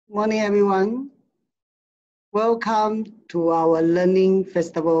Morning, everyone. Welcome to our learning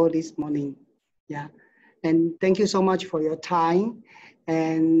festival this morning. Yeah, and thank you so much for your time.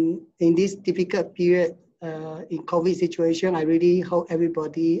 And in this difficult period in COVID situation, I really hope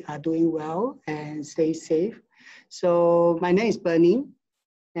everybody are doing well and stay safe. So my name is Bernie,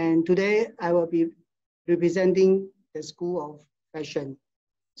 and today I will be representing the School of Fashion.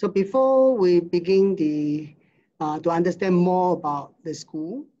 So before we begin to understand more about the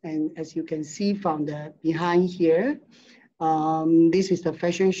school, and as you can see from the behind here, this is the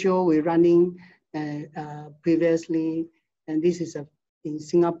fashion show we're running previously, and this is in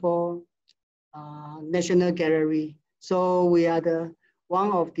Singapore National Gallery. So we are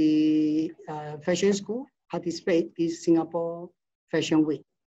one of the fashion school participate this Singapore Fashion Week.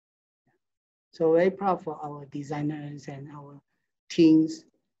 So very proud for our designers and our teams.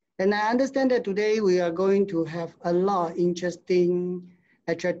 And I understand that today we are going to have a lot of interesting,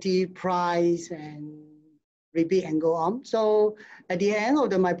 attractive prize and repeat and go on. So at the end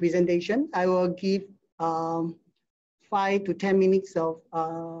of my presentation, I will give 5 to 10 minutes of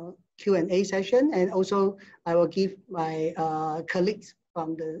Q&A session. And also I will give my colleagues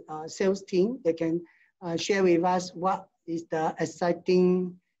from the sales team, they can share with us what is the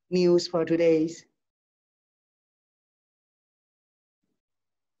exciting news for today's.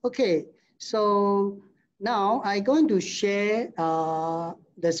 Okay, so now I'm going to share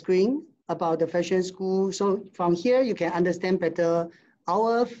the screen about the fashion school. So from here, you can understand better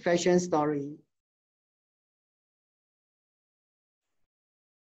our fashion story.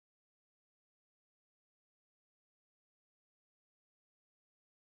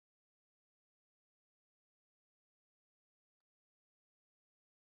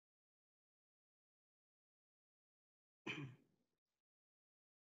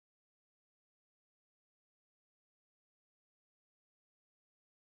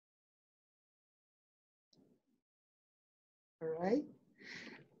 All right.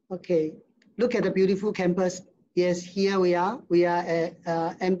 Okay, look at the beautiful campus. Yes, here we are. We are at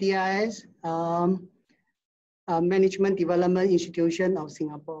MDIS Management Development Institution of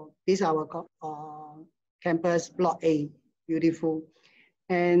Singapore. This is our campus, Block A, beautiful.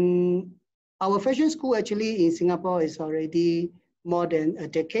 And our fashion school actually in Singapore is already more than a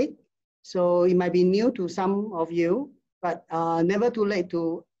decade. So it might be new to some of you, but never too late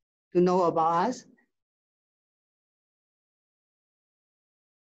to know about us.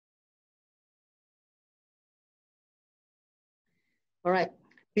 All right,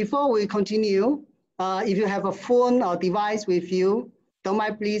 before we continue, if you have a phone or device with you, don't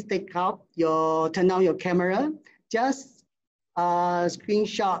mind, please turn on your camera, just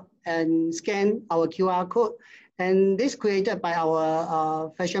screenshot and scan our QR code. And this created by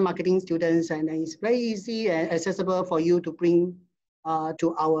our fashion marketing students, and it's very easy and accessible for you to bring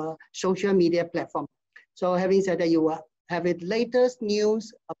to our social media platform. So having said that, you will have the latest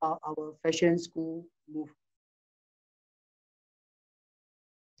news about our fashion school move.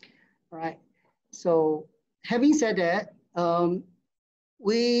 All right, so having said that,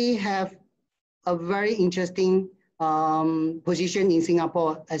 we have a very interesting position in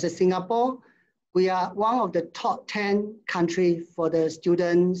Singapore. As a Singapore, we are one of the top 10 countries for the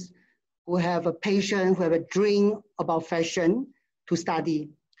students who have a passion, who have a dream about fashion to study.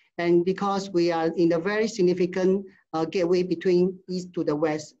 And because we are in a very significant gateway between East to the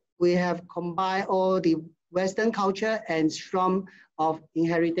West, we have combined all the Western culture and strong of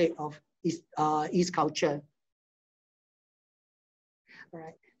inherited of East culture. All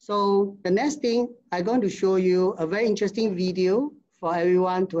right. So the next thing, I'm going to show you a very interesting video for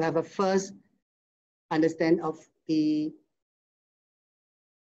everyone to have a first understand of the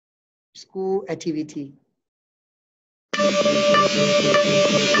school activity.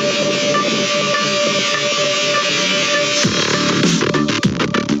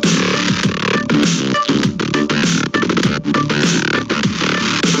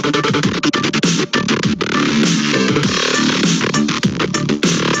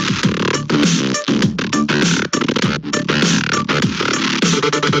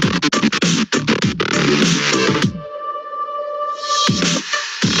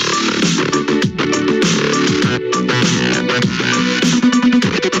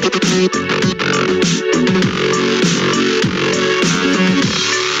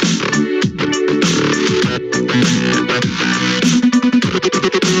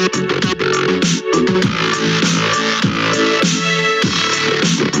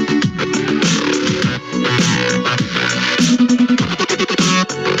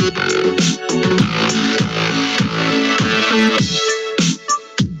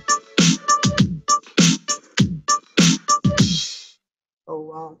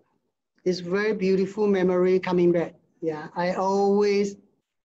 It's very beautiful memory coming back. Yeah, I always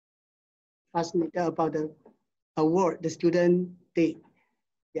fascinated about the award the student did.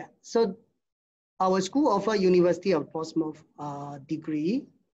 Yeah, so our school offer University of Portsmouth degree,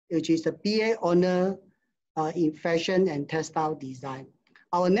 which is a BA honor in fashion and textile design.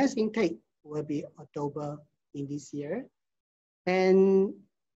 Our next intake will be October in this year. And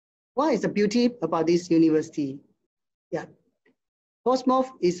what is the beauty about this university? Yeah,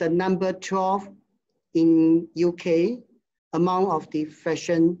 Portsmouth is a number 12 in UK among of the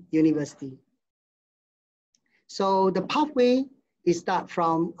fashion university. So the pathway is start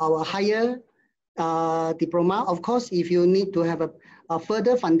from our higher diploma. Of course, if you need to have a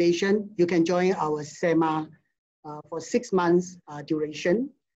further foundation, you can join our SEMA for 6 months duration.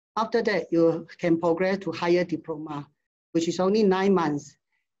 After that, you can progress to higher diploma, which is only 9 months.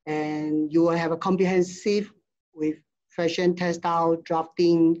 And you will have a comprehensive with fashion, textile,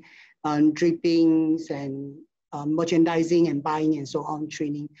 drafting, drippings, and merchandising and buying and so on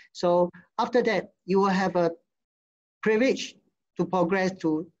training. So after that, you will have a privilege to progress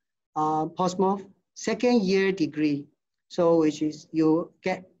to Portsmouth second year degree. So which is you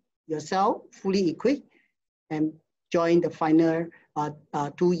get yourself fully equipped and join the final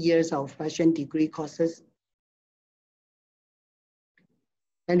 2 years of fashion degree courses.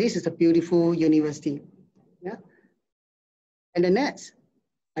 And this is a beautiful university. Yeah. And the next,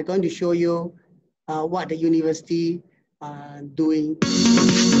 I'm going to show you what the university doing.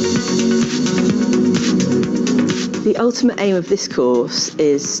 The ultimate aim of this course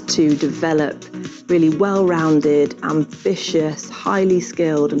is to develop really well-rounded, ambitious, highly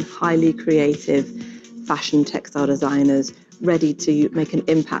skilled and highly creative fashion textile designers ready to make an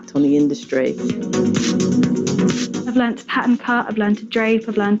impact on the industry. I've learned to pattern cut, I've learned to drape,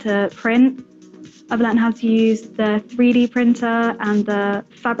 I've learned to print. I've learned how to use the 3D printer and the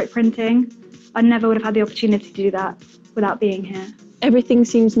fabric printing. I never would have had the opportunity to do that without being here. Everything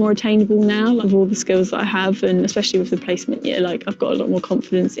seems more attainable now, with all the skills that I have, and especially with the placement year, I've got a lot more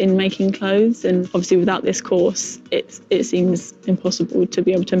confidence in making clothes, and obviously without this course, it seems impossible to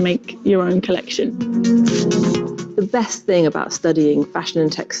be able to make your own collection. The best thing about studying fashion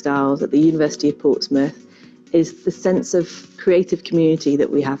and textiles at the University of Portsmouth is the sense of creative community that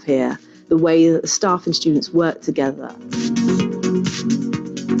we have here, the way that the staff and students work together.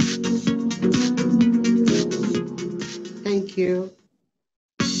 Thank you.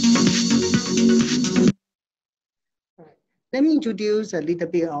 All right. Let me introduce a little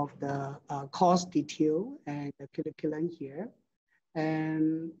bit of the course detail and the curriculum here.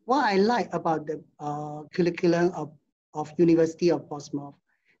 And what I like about the curriculum of University of Portsmouth,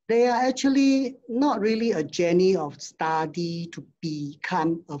 they are actually not really a journey of study to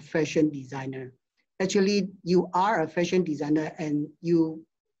become a fashion designer. Actually, you are a fashion designer and you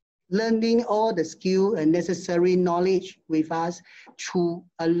learning all the skill and necessary knowledge with us through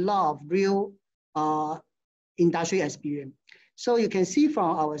a lot of real industry experience. So you can see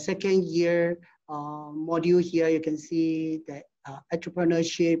from our second year module here, you can see that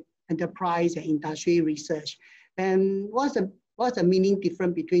entrepreneurship, enterprise, and industry research. And what's the meaning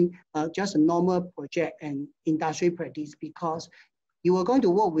difference between just a normal project and industry practice? Because you are going to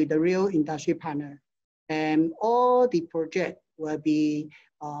work with the real industry partner, and all the project will be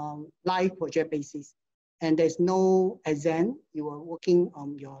live project basis. And there's no exam, you are working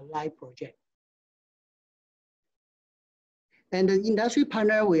on your live project. And the industry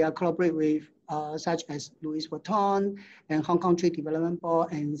partner we are collaborate with such as Louis Vuitton and Hong Kong Trade Development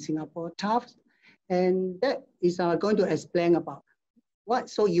Board and Singapore Tufts. And that is going to explain about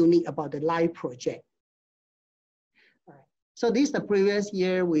what's so unique about the live project. All right. So this is the previous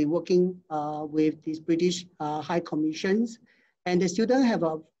year we're working with these British High Commissions, and the students have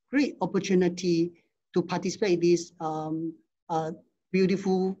a great opportunity to participate in this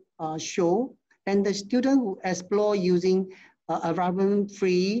beautiful show. And the student who explore using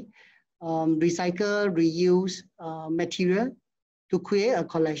environment-free, recycle, reuse material to create a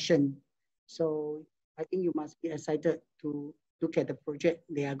collection. So I think you must be excited to look at the project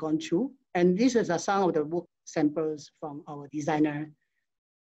they are going through. And this is some of the work samples from our designer.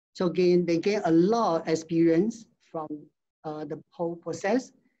 So again, they gain a lot of experience from the whole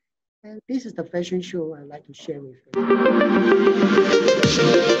process. And this is the fashion show I'd like to share with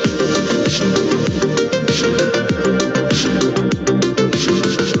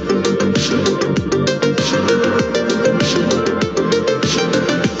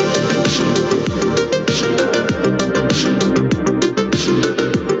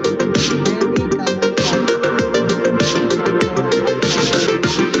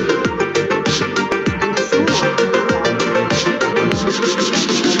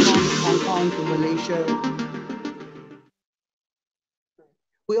on to Malaysia.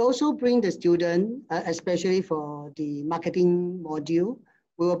 We also bring the student, especially for the marketing module,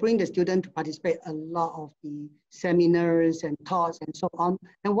 we will bring the student to participate a lot of the seminars and talks and so on.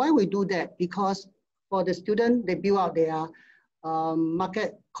 And why we do that? Because for the student, they build out their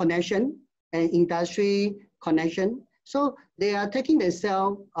market connection and industry connection. So they are taking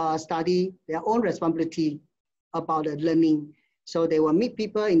themselves study their own responsibility about the learning. So they will meet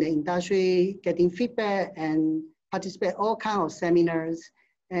people in the industry, getting feedback and participate all kinds of seminars.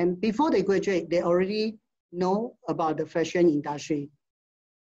 And before they graduate, they already know about the fashion industry.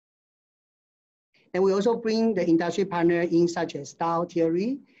 And we also bring the industry partner in, such as style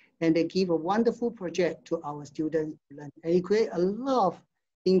theory, and they give a wonderful project to our students to learn. And it creates a lot of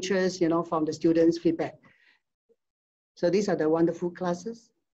interest, you know, from the students' feedback. So these are the wonderful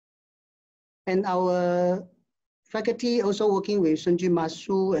classes. And our faculty also working with Sunjun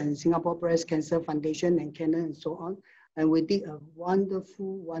Masu and Singapore Breast Cancer Foundation and Canon and so on. And we did a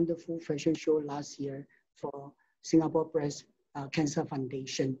wonderful, wonderful fashion show last year for Singapore Breast Cancer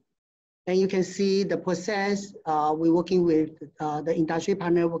Foundation. And you can see the process. We're working with the industry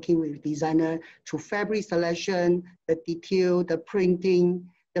partner, working with designer to fabric selection, the detail, the printing,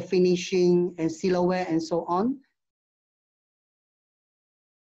 the finishing, and silhouette, and so on.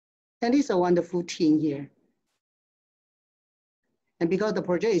 And it's a wonderful team here. And because the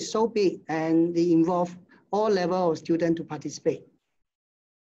project is so big and they involve all levels of students to participate.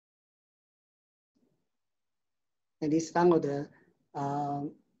 And this is some of the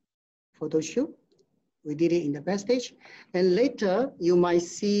photo shoot. We did it in the backstage. And later, you might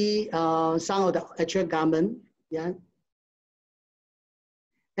see some of the actual garment. Yeah.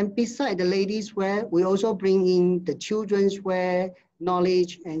 And beside the ladies' wear, we also bring in the children's wear,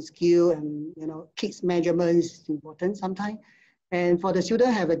 knowledge and skill, and kids' measurements is important sometimes. And for the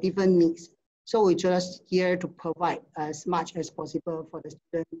student have a different needs. So we just here to provide as much as possible for the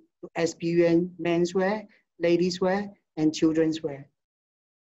student to experience menswear, ladies' wear, and children's wear.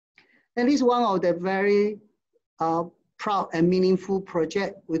 And this is one of the very proud and meaningful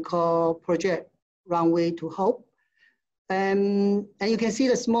project we call Project Runway to Hope. And you can see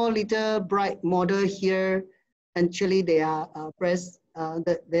the small little bright model here. Actually, they are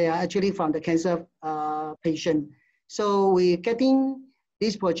they are actually from the cancer patient. So we're getting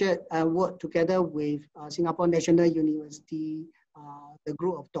this project and work together with Singapore National University, the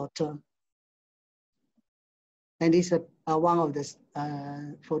group of doctors. And this is one of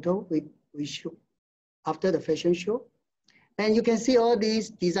the photo we shoot after the fashion show. And you can see all these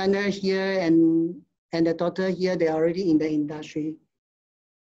designers here and the daughter here, they're already in the industry.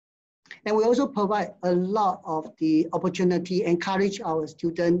 And we also provide a lot of the opportunity, encourage our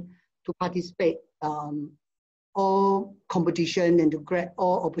students to participate all competition and to grab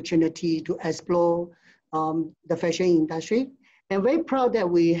all opportunity to explore the fashion industry. And very proud that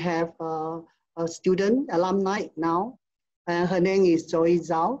we have a student alumni now. Her name is Zoe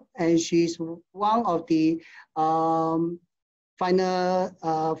Zhao, and she's one of the final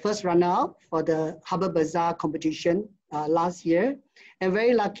first runner-up for the Harbour Bazaar competition last year. And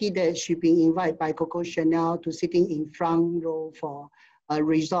very lucky that she's been invited by Coco Chanel to sitting in front row for a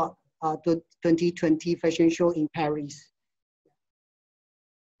resort to 2020 fashion show in Paris.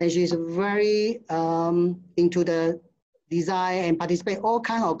 And she's very into the design and participate all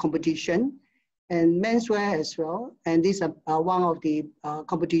kinds of competition and menswear as well. And this is one of the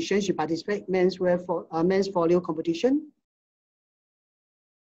competitions she participates, menswear for men's folio competition.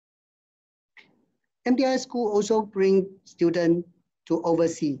 MDIS school also bring students to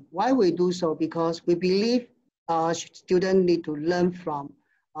overseas. Why we do so? Because we believe students need to learn from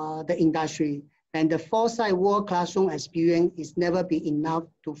the industry, and the foresight world classroom experience is never be enough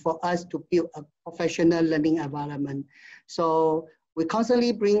for us to build a professional learning environment. So we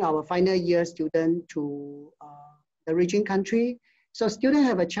constantly bring our final year students to the region country. So students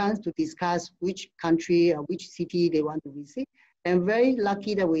have a chance to discuss which country or which city they want to visit. And very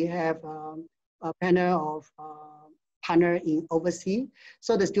lucky that we have a panel of partner in overseas.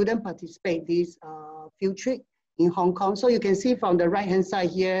 So the students participate this field trip in Hong Kong. So you can see from the right-hand side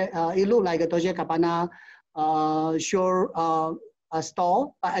here, it looks like a Dolce & Gabbana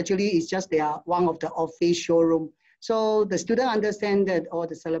store, but actually it's just one of the office showroom. So the student understand that all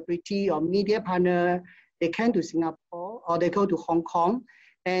the celebrity or media partner, they come to Singapore or they go to Hong Kong,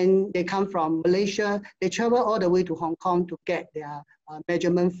 and they come from Malaysia. They travel all the way to Hong Kong to get their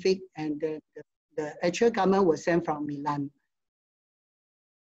measurement fit, and the actual garment was sent from Milan.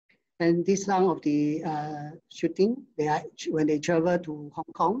 And this some of the shooting, when they travel to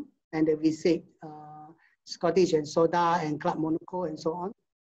Hong Kong and they visit Scottish and Soda and Club Monaco and so on.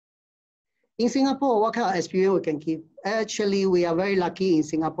 In Singapore, what kind of experience we can give? Actually, we are very lucky in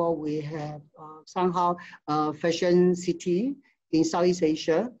Singapore. We have somehow a fashion city in Southeast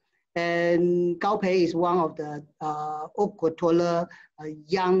Asia. And Gaopei is one of the haute couture,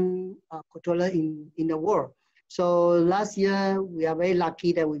 young couture in the world. So last year, we are very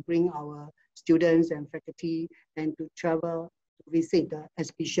lucky that we bring our students and faculty and to travel to visit the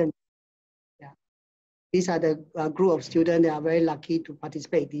exhibition. Yeah. These are the group of students that are very lucky to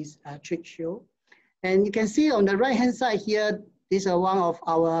participate in this trade show. And you can see on the right-hand side here, this is one of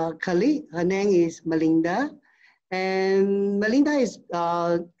our colleagues. Her name is Melinda. And Melinda is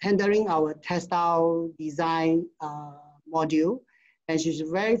handling our textile design module. And she's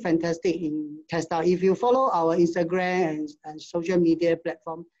very fantastic in textile. If you follow our Instagram and social media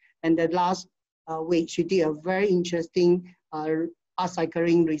platform, and the last week, she did a very interesting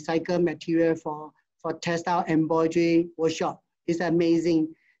upcycling recycled material for textile embroidery workshop. It's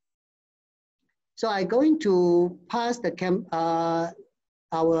amazing. So I'm going to pass the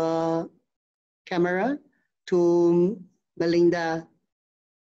our camera to Melinda.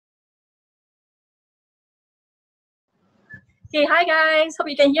 Okay, hi guys, hope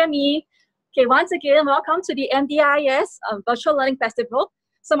you can hear me. Okay, once again, welcome to the MDIS Virtual Learning Festival.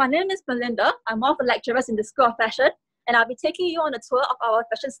 So my name is Melinda. I'm one of the lecturers in the School of Fashion, and I'll be taking you on a tour of our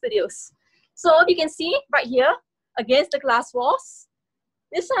fashion studios. So you can see right here, against the glass walls,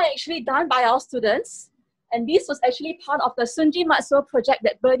 these are actually done by our students. And this was actually part of the Sunji Matsuo project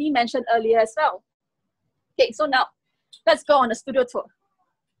that Bernie mentioned earlier as well. Okay, so now let's go on a studio tour.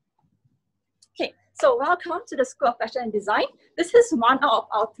 Okay, so welcome to the School of Fashion and Design. This is one out of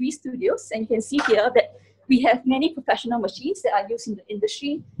our 3 studios, and you can see here that we have many professional machines that are used in the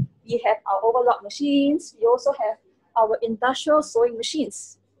industry. We have our overlock machines. We also have our industrial sewing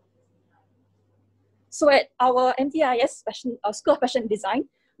machines. So at our MDIS School of Fashion and Design,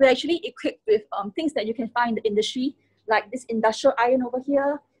 we're actually equipped with things that you can find in the industry, like this industrial iron over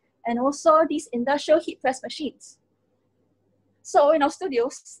here, and also these industrial heat press machines. So in our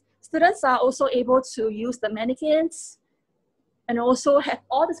studios, students are also able to use the mannequins and also have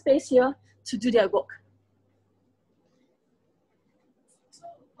all the space here to do their work.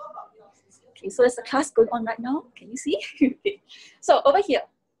 Okay, so there's a class going on right now. Can you see? Okay. So over here,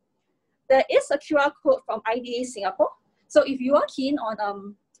 there is a QR code from IDA Singapore. So if you are keen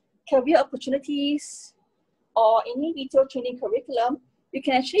on career opportunities or any retail training curriculum, you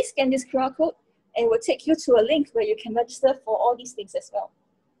can actually scan this QR code and it will take you to a link where you can register for all these things as well.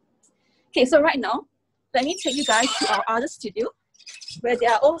 Okay, so right now, let me take you guys to our other studio where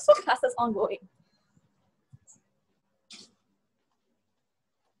there are also classes ongoing.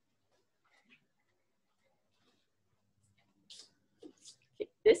 Okay,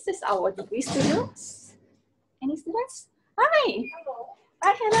 this is our degree studios. Any students? Hi! Hello.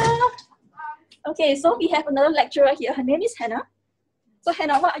 Hi, Hannah. Okay, so we have another lecturer here. Her name is Hannah. So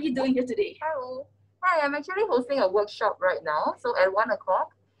Hannah, what are you doing here today? Hello. Hi, I'm actually hosting a workshop right now. So at 1 o'clock,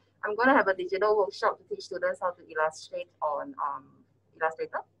 I'm going to have a digital workshop to teach students how to illustrate on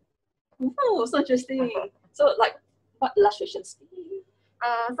Illustrator. Oh, so interesting. So like, what illustrations?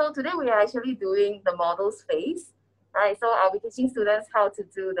 So today we are actually doing the model's face, right? So I'll be teaching students how to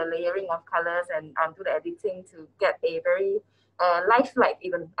do the layering of colors and do the editing to get a very lifelike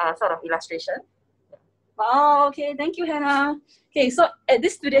even sort of illustration. Wow, okay, thank you, Hannah. Okay, so at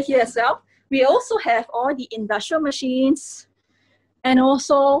this studio here as well, we also have all the industrial machines and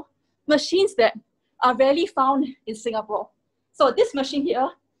also machines that are rarely found in Singapore. So this machine here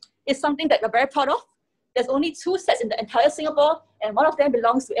is something that we're very proud of. There's only 2 sets in the entire Singapore, and one of them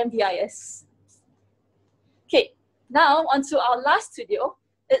belongs to MDIS. Okay, now onto our last studio.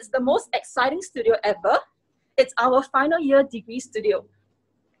 It's the most exciting studio ever. It's our final year degree studio.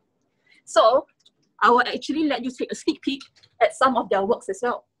 So I will actually let you take a sneak peek at some of their works as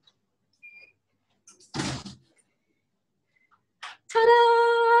well.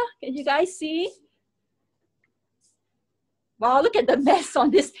 Ta-da! Can you guys see? Wow, look at the mess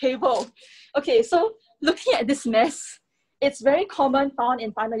on this table. Okay, so looking at this mess, it's very common found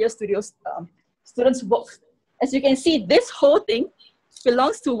in final year studios, students' work. As you can see, this whole thing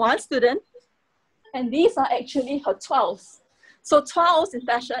belongs to one student, and these are actually her toiles. So toiles in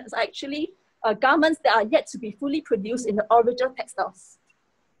fashion is actually garments that are yet to be fully produced in the original textiles.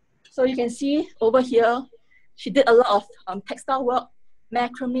 So you can see over here, she did a lot of textile work,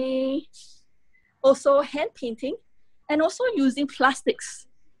 macrame, also hand painting, and also using plastics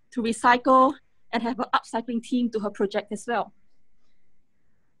to recycle and have an upcycling team to her project as well.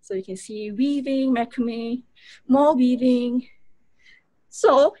 So you can see weaving, macrame, more weaving.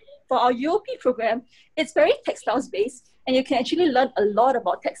 So for our UOP program, it's very textiles based, and you can actually learn a lot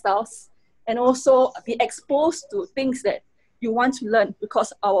about textiles and also be exposed to things that you want to learn,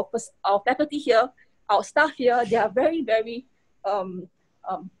 because our faculty here, our staff here, they are very, very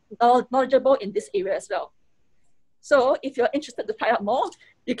knowledgeable in this area as well. So if you're interested to find out more,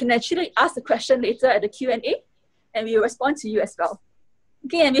 you can actually ask the question later at the Q&A, and we will respond to you as well.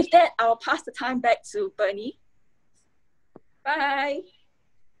 Okay, and with that, I'll pass the time back to Bernie. Bye.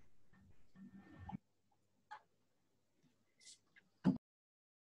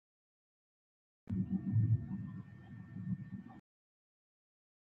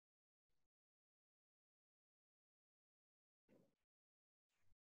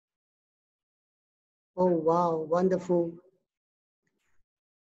 Oh, wow, wonderful.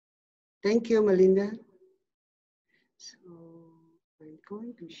 Thank you, Melinda. So I'm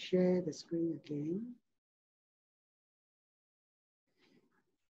going to share the screen again.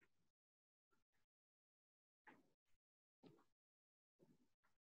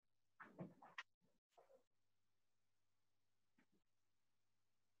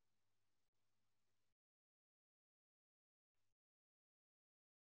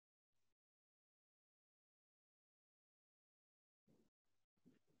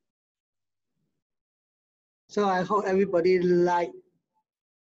 So I hope everybody like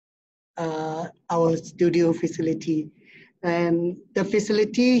our studio facility. And the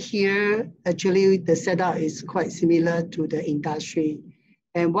facility here, actually the setup is quite similar to the industry.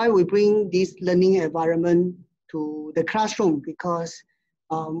 And why we bring this learning environment to the classroom, because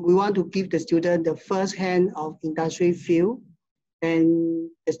we want to give the student the first hand of industry feel, and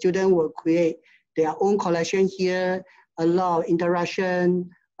the student will create their own collection here, a lot of interaction,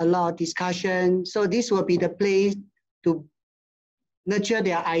 a lot of discussion. So this will be the place to nurture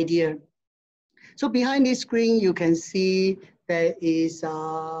their idea. So behind this screen, you can see there is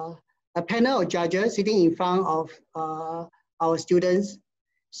a panel of judges sitting in front of our students.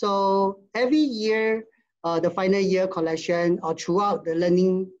 So every year, the final year collection or throughout the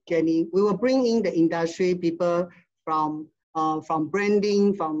learning journey, we will bring in the industry people from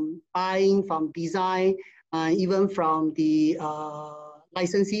branding, from buying, from design, even from the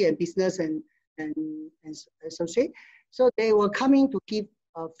licensee and business and associate. So they will come in to give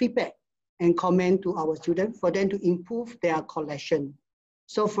feedback and comment to our students for them to improve their collection.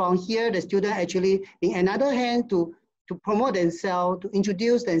 So from here, the student actually, in another hand, to promote themselves, to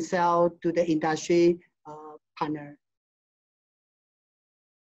introduce themselves to the industry partner.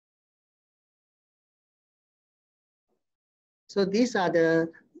 So these are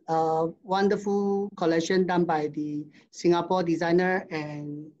the wonderful collection done by the Singapore designer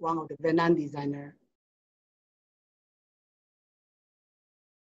and one of the Vietnam designer.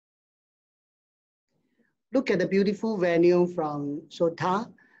 Look at the beautiful venue from Sota.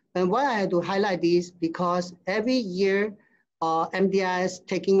 And why I had to highlight this, because every year, MDIS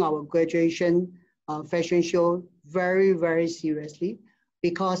taking our graduation fashion show very, very seriously,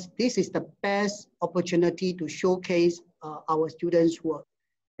 because this is the best opportunity to showcase our students' work.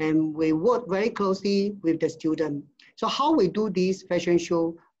 And we work very closely with the student. So how we do this fashion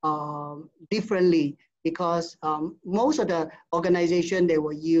show differently, because most of the organization, they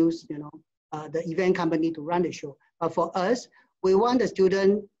will use, the event company to run the show. But for us, we want the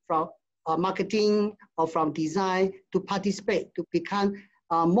student from marketing or from design to participate, to become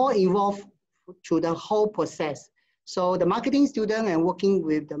more involved through the whole process. So the marketing student and working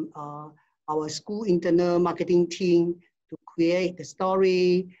with our school internal marketing team to create the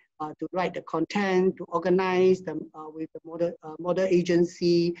story, to write the content, to organize them with the model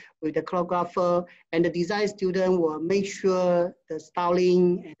agency, with the choreographer, and the design student will make sure the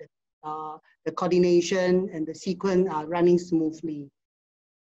styling and the coordination and the sequence are running smoothly.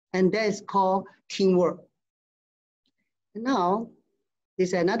 And that is called teamwork. And now, this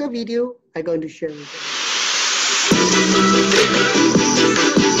is another video I'm going to share with you.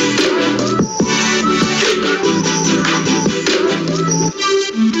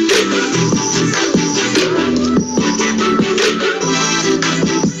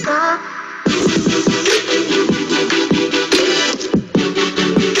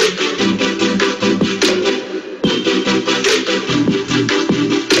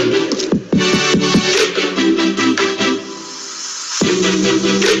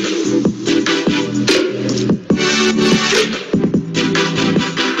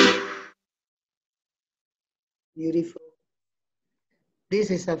 Beautiful. This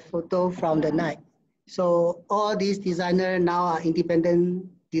is a photo from the night. So all these designers now are independent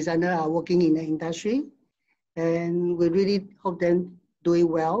designers, are working in the industry, and we really hope them doing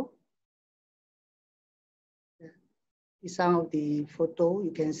well. Some of the photo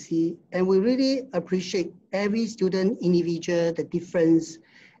you can see, and we really appreciate every student individual, the difference,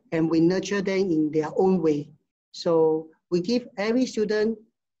 and we nurture them in their own way. So we give every student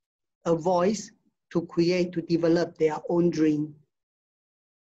a voice to create, to develop their own dream.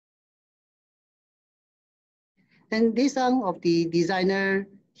 And these are some of the designer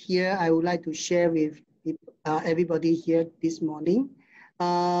here I would like to share with everybody here this morning.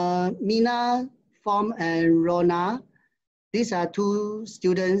 Mina, Form, and Rona. These are two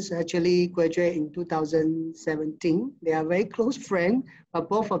students actually graduate in 2017. They are very close friends, but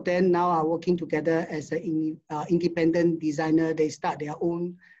both of them now are working together as an independent designer. They start their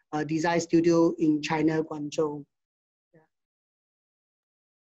own design studio in China, Guangzhou. Yeah.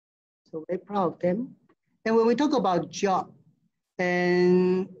 So very proud of them. And when we talk about job,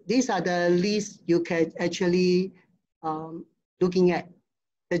 and these are the lists you can actually looking at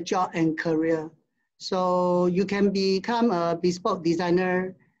the job and career. So you can become a bespoke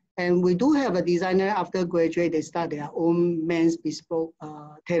designer, and we do have a designer after graduate, they start their own men's bespoke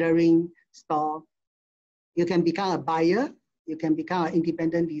tailoring store. You can become a buyer, you can become an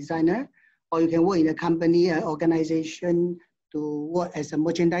independent designer, or you can work in a company, an organization to work as a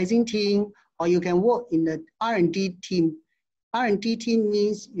merchandising team, or you can work in the R&D team. R&D team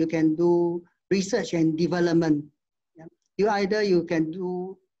means you can do research and development. Yeah. You can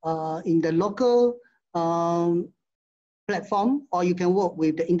do in the local platform, or you can work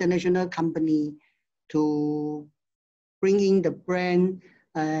with the international company to bring in the brand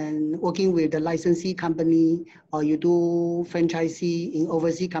and working with the licensee company, or you do franchisee in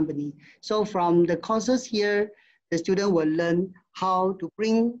overseas company. So from the courses here, the student will learn how to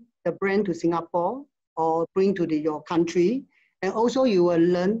bring the brand to Singapore or bring to your country. And also you will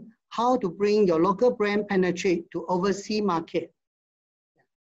learn how to bring your local brand penetrate to overseas market.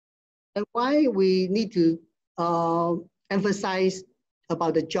 And why we need to emphasize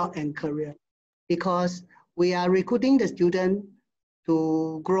about the job and career, because we are recruiting the student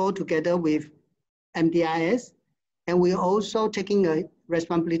to grow together with MDIS, and we're also taking a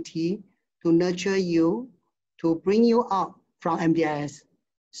responsibility to nurture you, to bring you out from MDIS.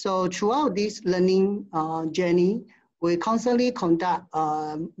 So throughout this learning journey, we constantly conduct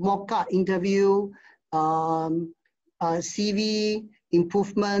mock-up interview, CV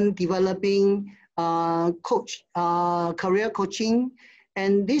improvement, developing, career coaching,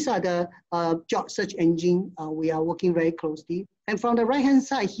 and these are the job search engine we are working very closely. And from the right-hand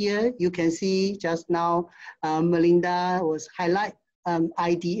side here, you can see just now, Melinda was highlight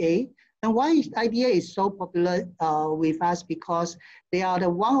IDA. And why IDA is so popular with us, because they are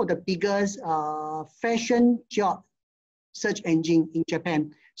one of the biggest fashion job search engine in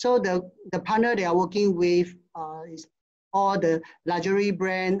Japan. So the partner they are working with is all the luxury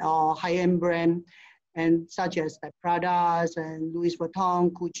brand or high-end brand, and such as the Prada and Louis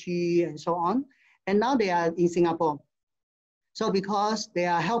Vuitton, Gucci, and so on. And now they are in Singapore. So because they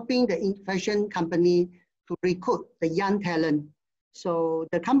are helping the fashion company to recruit the young talent. So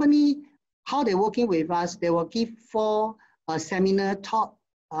the company, how they're working with us, they will give 4 seminar talk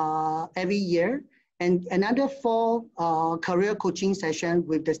every year, and another 4 career coaching sessions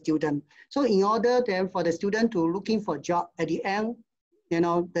with the student. So in order then for the student to looking for job at the end,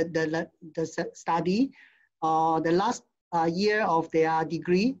 the study, the last year of their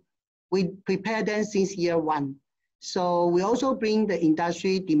degree, we prepare them since year 1. So we also bring the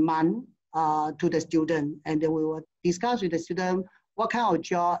industry demand to the student, and then we will discuss with the student what kind of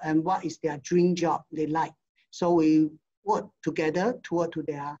job and what is their dream job they like. So we work together toward to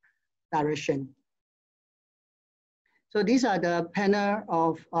their direction. So these are the panel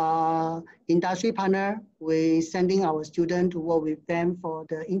of industry partner. We're sending our students to work with them for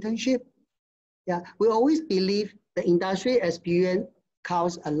the internship. Yeah, we always believe the industry experience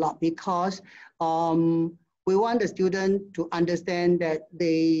counts a lot, because we want the student to understand that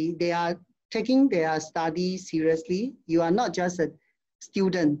they are taking their study seriously. You are not just a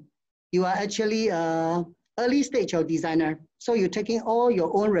student. You are actually an early stage of designer. So you're taking all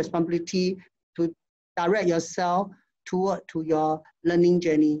your own responsibility to direct yourself toward to your learning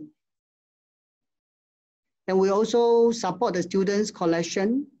journey. And we also support the students'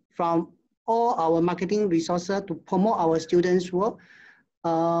 collection from all our marketing resources to promote our students' work.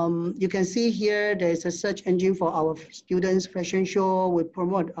 You can see here, there's a search engine for our students' fashion show. We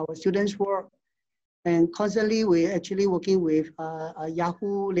promote our students' work. And constantly, we're actually working with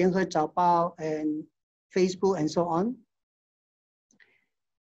Yahoo, 联合早报, and Facebook, and so on.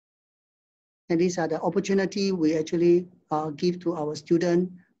 And these are the opportunity we actually give to our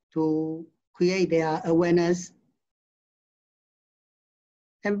students to create their awareness.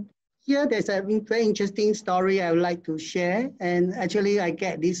 And here, there's a very interesting story I would like to share. And actually, I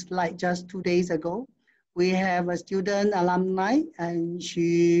get this slide just 2 days ago. we have a student alumni, and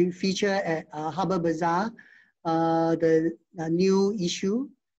she featured at Harvard Bazaar, the new issue.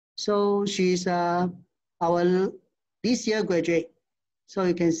 So she's our this year graduate. So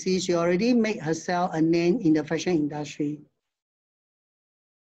you can see she already made herself a name in the fashion industry.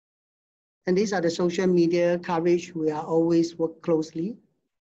 And these are the social media coverage. We are always work closely.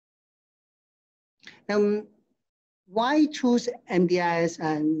 Why choose MDIS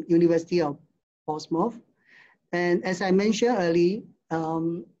and University of Portsmouth? And as I mentioned earlier,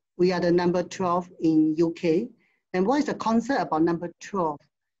 we are the number 12 in UK. And what is the concept about number 12?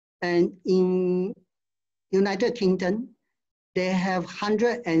 And in United Kingdom, they have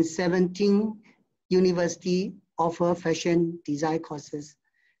 117 university offer fashion design courses.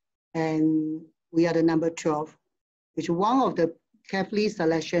 And we are the number 12, which is one of the carefully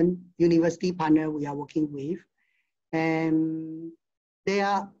selected university partner we are working with. And they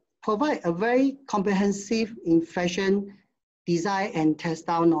provide a very comprehensive in fashion design and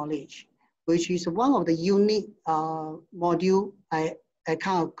textile knowledge, which is one of the unique module I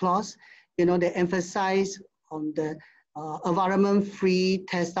come across. You know, they emphasize on the environment-free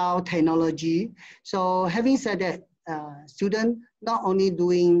textile technology. So having said that, students not only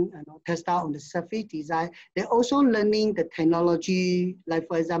doing textile on the surface design, they're also learning the technology, like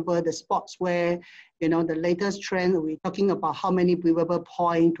for example, the sportswear, you know, the latest trend, we're talking about how many breathable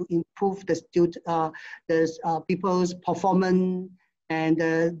points to improve the people's performance and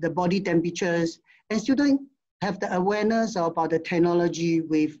the body temperatures. And students have the awareness about the technology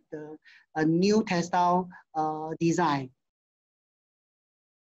with the new textile design.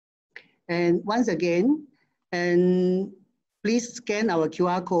 And once again, and please scan our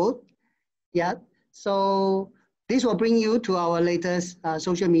QR code. Yeah, so this will bring you to our latest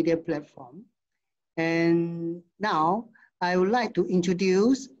social media platform. And now I would like to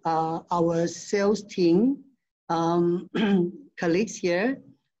introduce our sales team colleagues here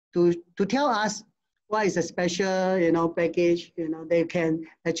to tell us what is a special, you know, package, you know, they can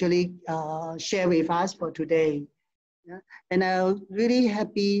actually share with us for today. Yeah? And I'm really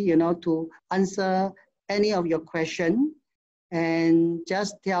happy, you know, to answer any of your questions, and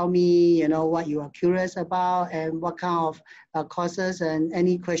just tell me, you know, what you are curious about and what kind of courses and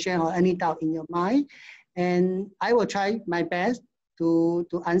any question or any doubt in your mind. And I will try my best to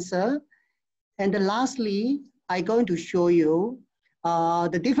answer. And then lastly, I'm going to show you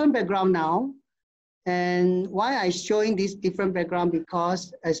the different background now. And why I'm showing this different background,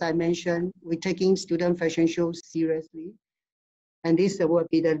 because as I mentioned, we're taking student fashion shows seriously. And this will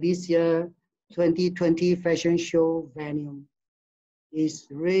be this year 2020 fashion show venue. Is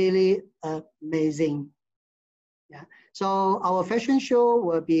really amazing. Yeah. So our fashion show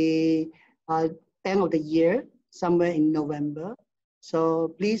will be end of the year, somewhere in November.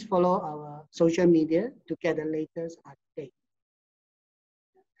 So please follow our social media to get the latest update.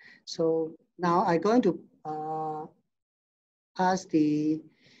 So now I'm going to ask the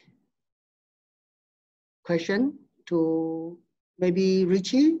question to maybe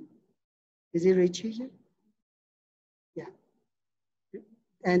Richie. Is it Richie? Yeah.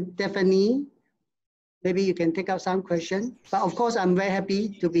 And Stephanie, maybe you can take out some questions. But of course, I'm very happy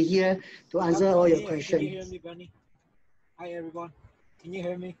to be here to answer all your questions. Can you hear me, Bunny? Hi, everyone. Can you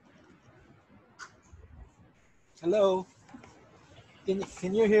hear me? Hello?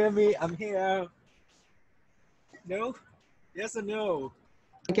 Can you hear me? I'm here. No? Yes or no?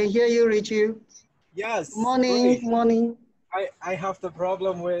 I can hear you, Richie. Yes. Good morning. Great. Good morning. I have the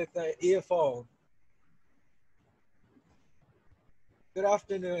problem with the earphone. Good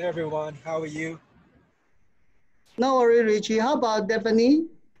afternoon, everyone. How are you? No worry, Richie. How about Stephanie?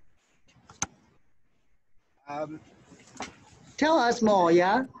 Tell us more,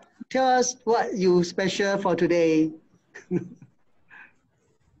 yeah? Tell us what you special for today.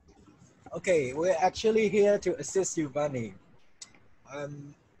 Okay, we're actually here to assist you, Bunny.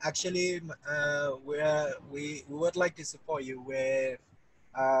 Actually, we would like to support you with,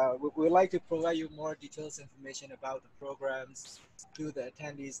 we would like to provide you more details information about the programs to the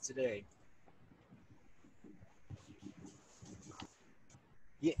attendees today.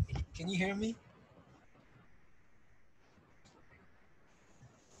 Yeah, can you hear me?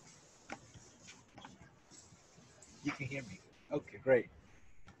 You can hear me. Okay, great.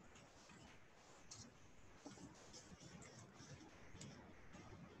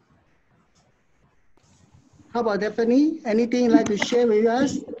 How about Stephanie? Anything you'd like to share with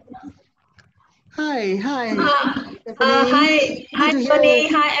us? Hi. Hi, Stephanie.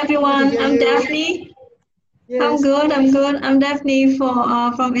 Hi, everyone. I'm Daphne. Yes. I'm good. I'm Daphne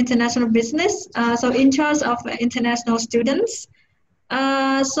from International Business. So in charge of international students.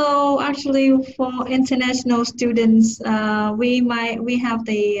 So actually, for international students, we have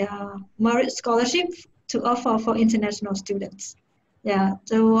the merit scholarship to offer for international students. Yeah,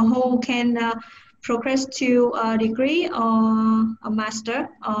 so who can progress to a degree or a master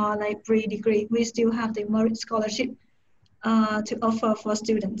or like pre-degree. We still have the merit scholarship to offer for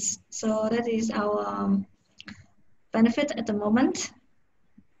students. So that is our benefit at the moment.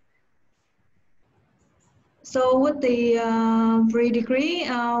 So with the pre-degree,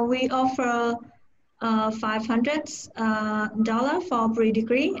 we offer $500 for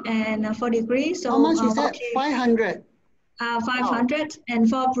pre-degree and for degree. So how much is that? 500. 500, wow. And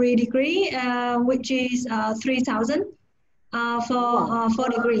for pre-degree, which is 3,000 for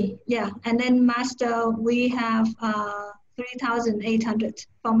degree. Yeah, and then master we have 3,800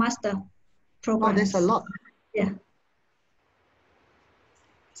 for master programs. Oh, that's a lot. Yeah.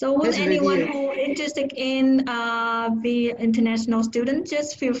 So would anyone who interested in be international student,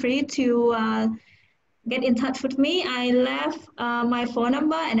 just feel free to get in touch with me. I left my phone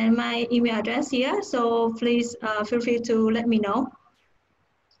number and then my email address here. So please feel free to let me know.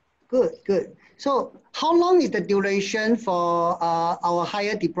 Good, good. So how long is the duration for our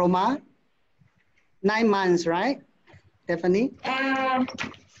higher diploma? 9 months, right? Stephanie?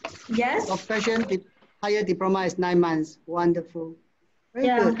 Yes. Profession higher diploma is 9 months. Wonderful. Very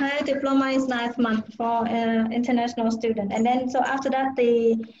good. Higher diploma is 9 months for international student, and then so after that,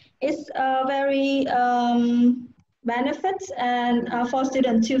 it's very benefits and for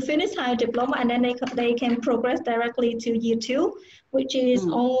students to finish higher diploma, and then they can progress directly to year 2, which is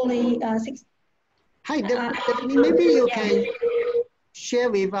only 6. Hi, Stephanie, maybe you can share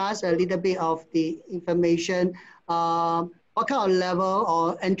with us a little bit of the information. What kind of level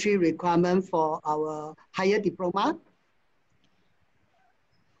or entry requirement for our higher diploma?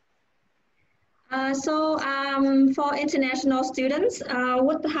 For international students,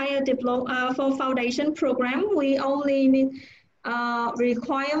 with the higher diploma for foundation program, we only need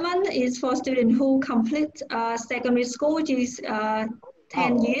requirement is for students who complete secondary school, which is 10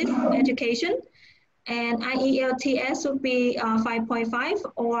 years education, and IELTS would be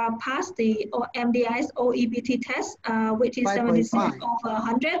 5.5 or pass the MDIS OEBT test, which is 76 over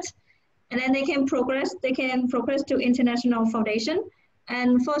 100, and then they can progress to international foundation.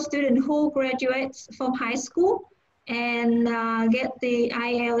 And for students who graduates from high school and get the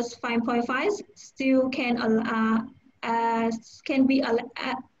IELTS 5.5, still can be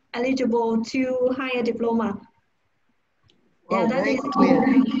eligible to higher diploma. Oh, that very is clear.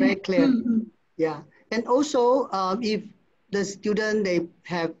 Very clear. Yeah, and also if the student they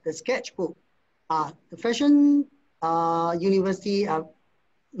have the sketchbook, the fashion university are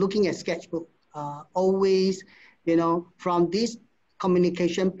looking at sketchbook. Always, from this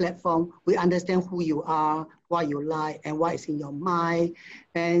communication platform, we understand who you are, what you like, and what is in your mind.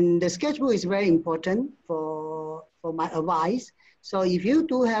 And the sketchbook is very important for my advice. So if you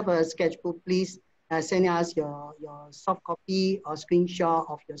do have a sketchbook, please send us your soft copy or screenshot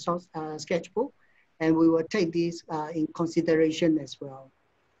of your sketchbook, and we will take this in consideration as well.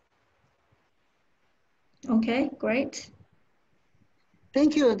 Okay, great.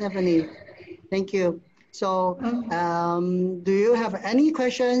 Thank you, Stephanie. Thank you. So do you have any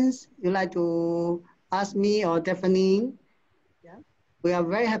questions you'd like to ask me or Stephanie? Yeah, we are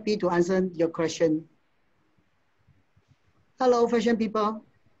very happy to answer your question. Hello, fashion people.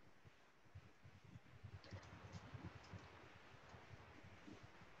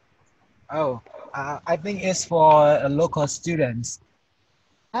 Oh, I think it's for local students.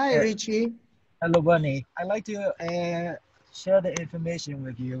 Hi, Richie. Hello, Bunny. I'd like to share the information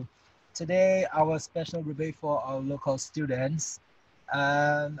with you. Today, our special rebate for our local students,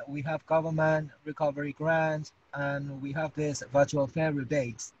 and we have government recovery grant, and we have this virtual fair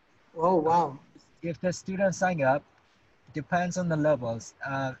rebates. Oh, wow. If the students sign up, depends on the levels.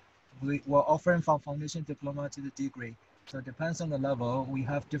 We're offering from foundation diploma to the degree. So it depends on the level. We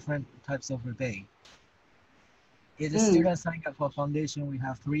have different types of rebate. If the student sign up for foundation, we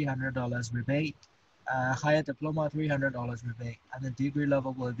have $300 rebate. Higher diploma, $300 rebate. And the degree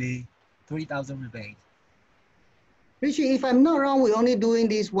level will be 3,000 rebate. Richie, if I'm not wrong, we're only doing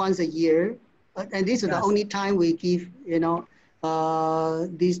this once a year. And this is the only time we give,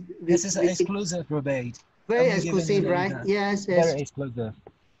 this is an exclusive rebate. Very exclusive, right? Yes, yes. Very exclusive.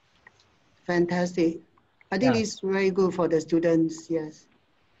 Fantastic. I think it's very good for the students, yes.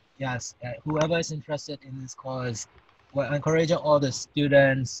 Yes, whoever is interested in this course, we're encouraging all the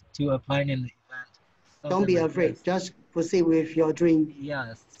students to apply in the event. Don't be afraid, just proceed with your dream.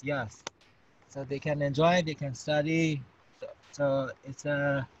 Yes, yes. So they can enjoy, they can study. So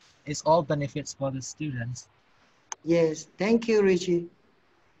it's all benefits for the students. Yes, thank you, Richie.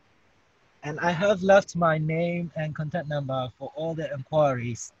 And I have left my name and contact number for all the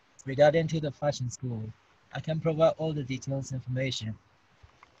inquiries regarding to the fashion school. I can provide all the details information.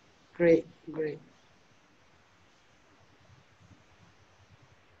 Great, great.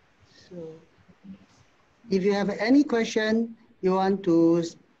 So if you have any question you want to,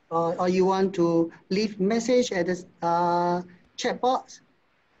 or you want to leave message at the chat box.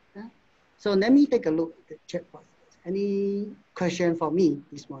 Yeah? So let me take a look at the chat box. Any question for me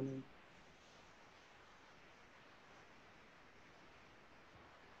this morning?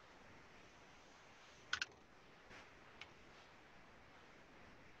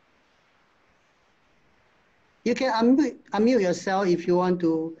 You can unmute yourself if you want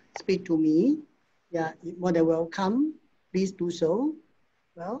to speak to me. Yeah, you're more than welcome. Please do so.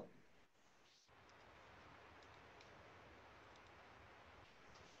 Well.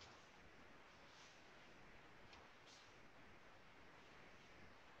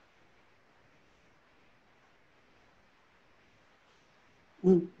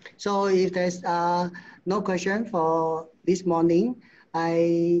 So if there's no question for this morning,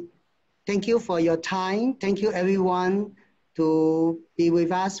 I thank you for your time. Thank you everyone to be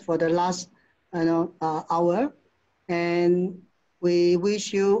with us for the last hour. And we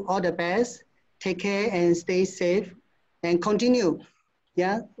wish you all the best. Take care and stay safe and continue.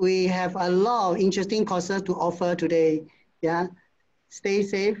 Yeah, we have a lot of interesting courses to offer today. Yeah, stay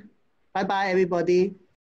safe. Bye-bye, everybody.